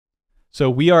So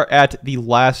we are at the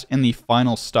last and the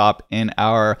final stop in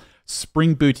our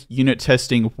Spring Boot unit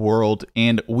testing world,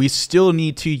 and we still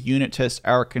need to unit test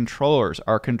our controllers.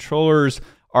 Our controllers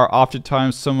are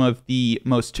oftentimes some of the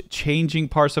most changing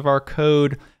parts of our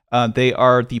code. They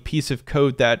are the piece of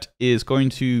code that is going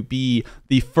to be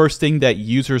the first thing that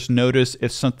users notice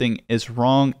if something is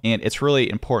wrong, and it's really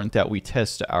important that we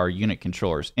test our unit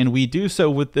controllers. And we do so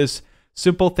with this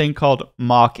simple thing called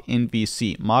mock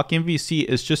MVC. Mock MVC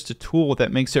is just a tool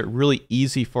that makes it really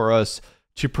easy for us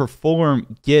to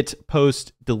perform get,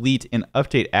 post, delete, and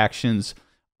update actions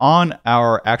on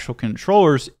our actual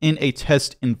controllers in a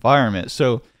test environment.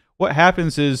 So what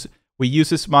happens is we use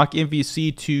this mock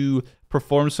MVC to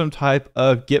perform some type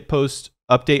of get, post,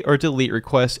 update, or delete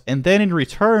request, and then in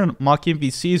return, mock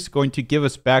MVC is going to give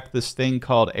us back this thing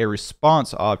called a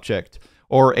response object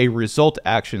or a result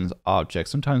actions object.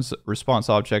 Sometimes response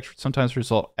object, sometimes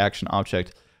result action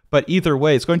object. But either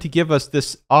way, it's going to give us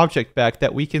this object back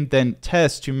that we can then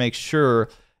test to make sure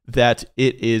that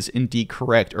it is indeed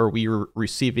correct, or we are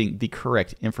receiving the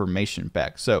correct information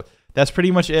back. So that's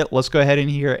pretty much it. Let's go ahead in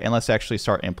here and let's actually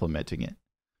start implementing it.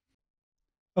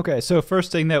 Okay, so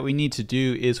first thing that we need to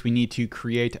do is we need to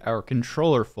create our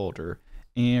controller folder.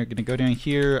 And we're going to go down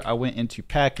here. I went into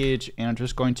package, and I'm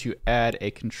just going to add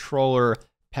a controller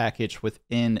package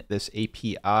within this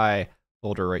API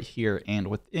folder right here. And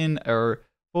within our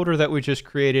folder that we just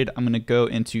created, I'm going to go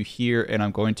into here and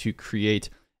I'm going to create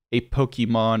a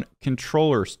Pokemon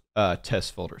controller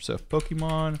test folder. So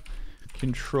Pokemon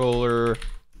controller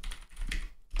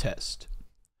test.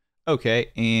 Okay,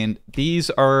 and these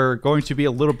are going to be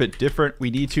a little bit different.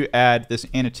 We need to add this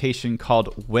annotation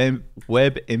called web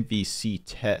MVC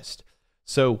test.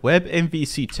 So web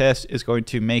MVC test is going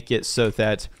to make it so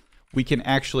that we can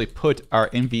actually put our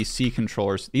MVC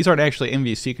controllers. These aren't actually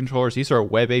MVC controllers. These are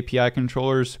web API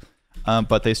controllers,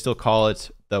 but they still call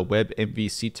it the web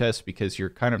MVC test because you're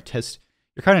kind of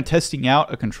testing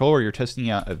out a controller. You're testing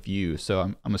out a view.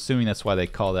 So I'm assuming that's why they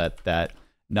call that.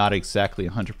 Not exactly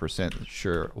 100%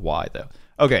 sure why though.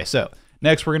 Okay, so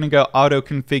next we're gonna go auto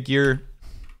configure.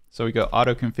 So we go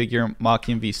auto configure mock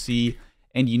MVC,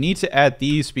 and you need to add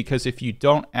these because if you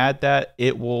don't add that,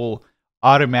 it will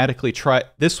automatically try.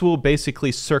 This will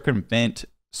basically circumvent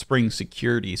Spring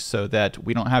security so that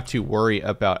we don't have to worry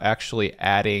about actually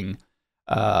adding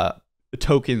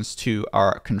tokens to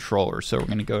our controller. So we're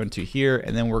going to go into here,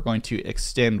 and then we're going to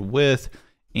extend with,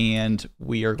 and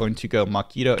we are going to go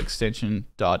Mockito extension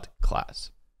dot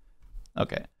class.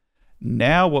 Okay.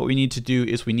 Now what we need to do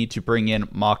is we need to bring in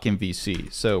mock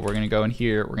MVC. So we're going to go in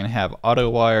here, we're going to have auto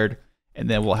wired, and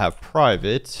then we'll have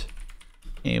private,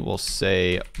 and we'll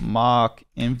say mock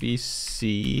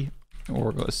MVC, or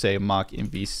we're going to say mock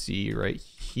MVC right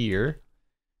here.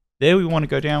 Then we want to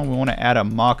go down, we want to add a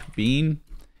mock bean,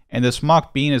 and this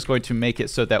mock bean is going to make it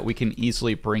so that we can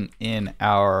easily bring in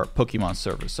our Pokemon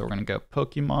service. So we're going to go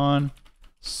Pokemon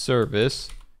service,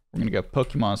 we're going to go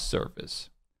Pokemon service,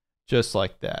 just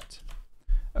like that.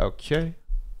 Okay,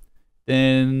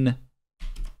 then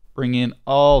bring in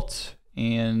alt,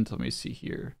 and let me see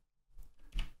here.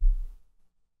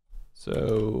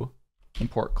 So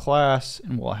import class,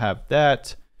 and we'll have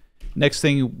that. Next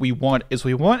thing we want is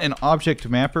we want an object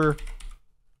mapper.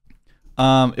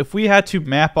 If we had to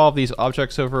map all these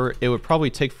objects over, it would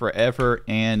probably take forever,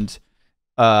 and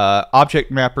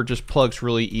object mapper just plugs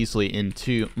really easily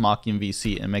into mock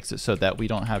MVC and makes it so that we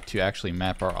don't have to actually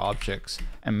map our objects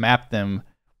and map them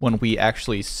when we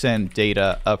actually send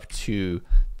data up to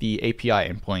the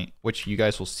API endpoint, which you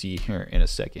guys will see here in a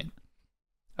second.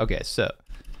 Okay, so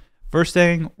first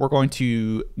thing, we're going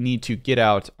to need to get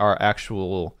out our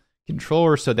actual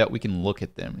controller so that we can look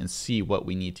at them and see what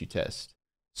we need to test.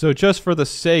 So just for the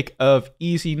sake of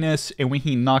easiness, and we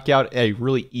can knock out a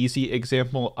really easy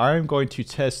example, I'm going to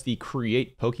test the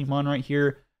create Pokemon right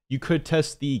here. You could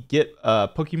test the get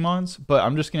Pokemons, but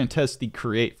I'm just going to test the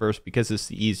create first because it's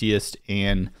the easiest,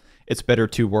 and it's better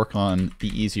to work on the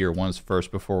easier ones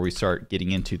first before we start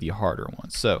getting into the harder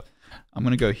ones. So I'm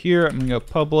going to go here, I'm going to go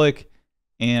public,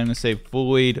 and I'm going to say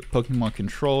void Pokemon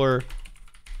controller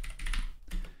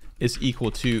is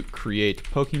equal to create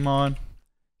Pokemon,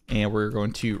 and we're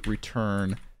going to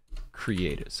return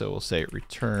created. So we'll say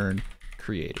return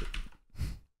created.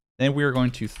 Then we are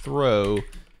going to throw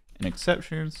an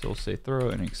exception. So we'll say throw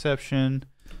an exception,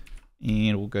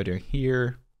 and we'll go down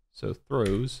here. So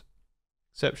throws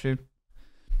exception.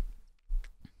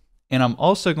 And I'm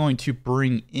also going to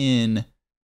bring in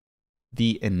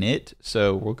the init.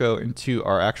 So we'll go into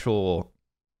our actual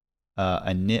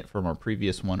init from our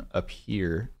previous one up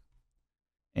here.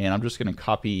 And I'm just going to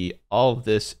copy all of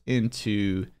this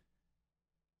into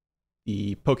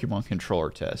the Pokemon controller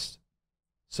test,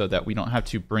 so that we don't have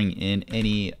to bring in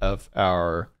any of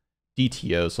our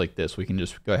DTOs like this. We can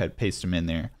just go ahead and paste them in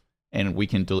there, and we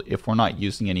can, if we're not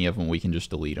using any of them, we can just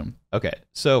delete them. Okay,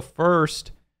 so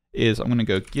first is I'm gonna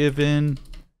go given.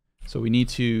 So we need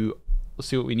to, let's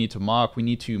see what we need to mock. We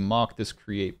need to mock this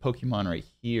create Pokemon right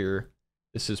here.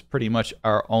 This is pretty much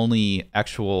our only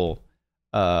actual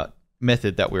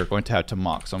method that we're going to have to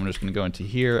mock. So I'm just gonna go into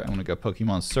here. I'm gonna go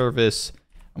Pokemon service.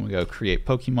 I'm gonna go create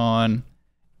Pokemon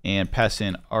and pass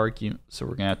in argument. So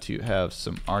we're gonna have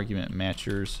some argument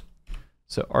matchers.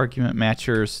 So argument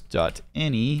matchers dot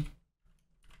any.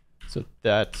 So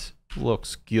that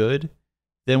looks good.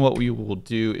 Then what we will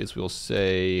do is we'll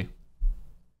say,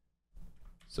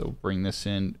 so bring this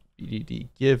in BDD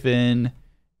given,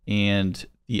 and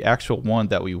the actual one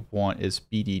that we want is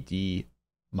BDD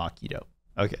Mockito.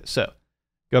 Okay, so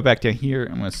go back down here.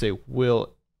 I'm going to say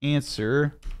will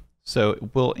answer. So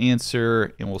will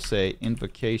answer, and we'll say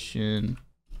invocation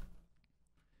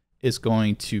is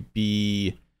going to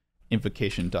be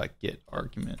invocation.get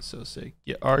argument. So say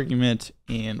get argument,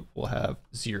 and we'll have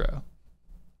 0.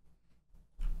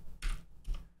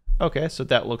 Okay, so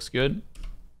that looks good.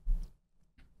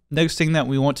 Next thing that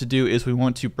we want to do is we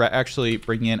want to actually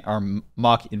bring in our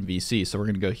mock MVC. So we're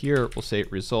going to go here. We'll say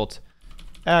result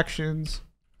actions.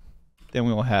 Then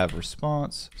we will have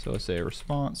response. So let's say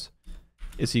response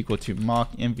is equal to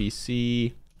mock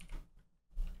MVC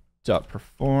dot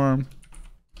perform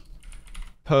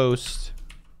post.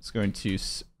 It's going to,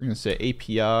 we're going to say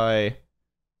API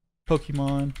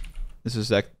Pokemon. This is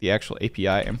the actual API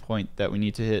endpoint that we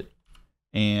need to hit.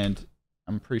 And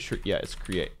I'm pretty sure, yeah, it's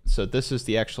create. So this is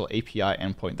the actual API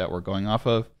endpoint that we're going off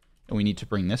of, and we need to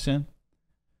bring this in.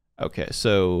 Okay,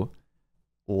 so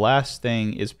last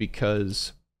thing is,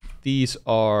 because these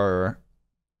are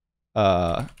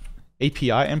API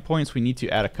endpoints, we need to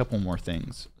add a couple more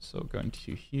things. So going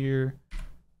to here,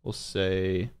 we'll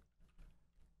say,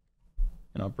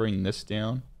 and I'll bring this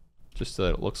down just so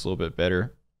that it looks a little bit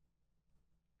better.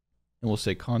 And we'll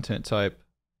say content type.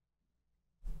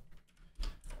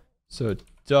 So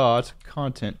dot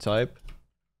content type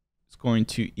is going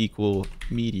to equal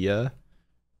media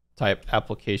type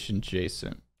application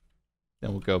JSON.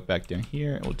 Then we'll go back down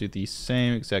here and we'll do the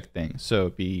same exact thing. So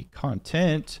be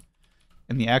content,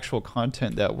 and the actual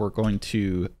content that we're going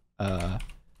to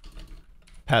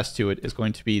pass to it is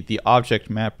going to be the object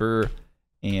mapper,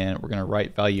 and we're going to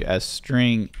write value as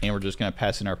string, and we're just going to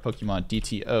pass in our Pokemon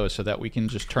DTO so that we can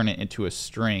just turn it into a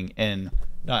string and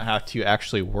not have to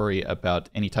actually worry about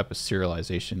any type of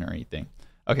serialization or anything.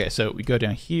 Okay, so we go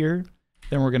down here,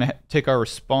 then we're going to take our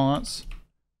response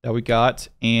that we got,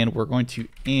 and we're going to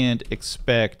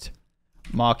expect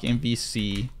mock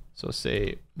MVC. So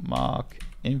say mock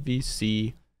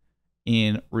MVC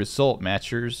in result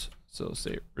matchers. So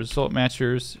say result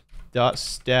matchers dot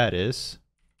status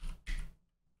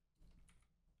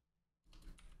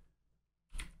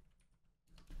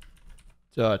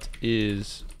dot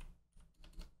is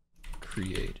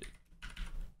created,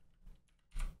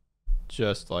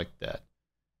 just like that.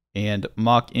 And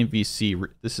mock MVC,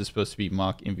 this is supposed to be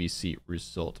mock MVC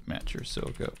result matcher. So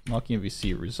we'll go mock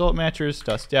MVC result matchers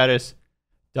dot status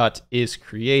dot is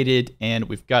created, and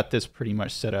we've got this pretty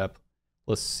much set up.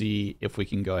 Let's see if we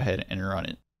can go ahead and run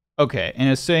it. Okay, and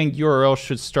it's saying URL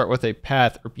should start with a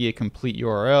path or be a complete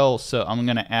URL. So I'm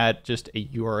going to add just a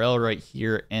URL right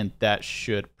here, and that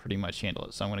should pretty much handle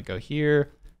it. So I'm going to go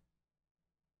here,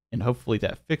 and hopefully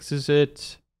that fixes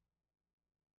it.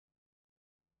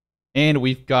 And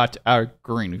we've got our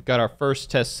green. We've got our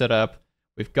first test set up.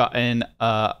 We've gotten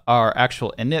our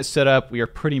actual init set up. We are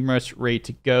pretty much ready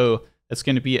to go. That's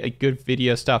going to be a good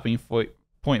video stopping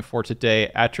point for today.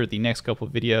 After the next couple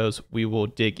of videos, we will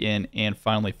dig in and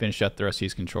finally finish up the rest of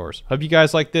these controllers. Hope you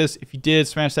guys like this. If you did,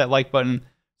 smash that like button,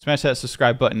 smash that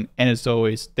subscribe button, and as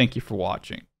always, thank you for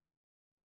watching.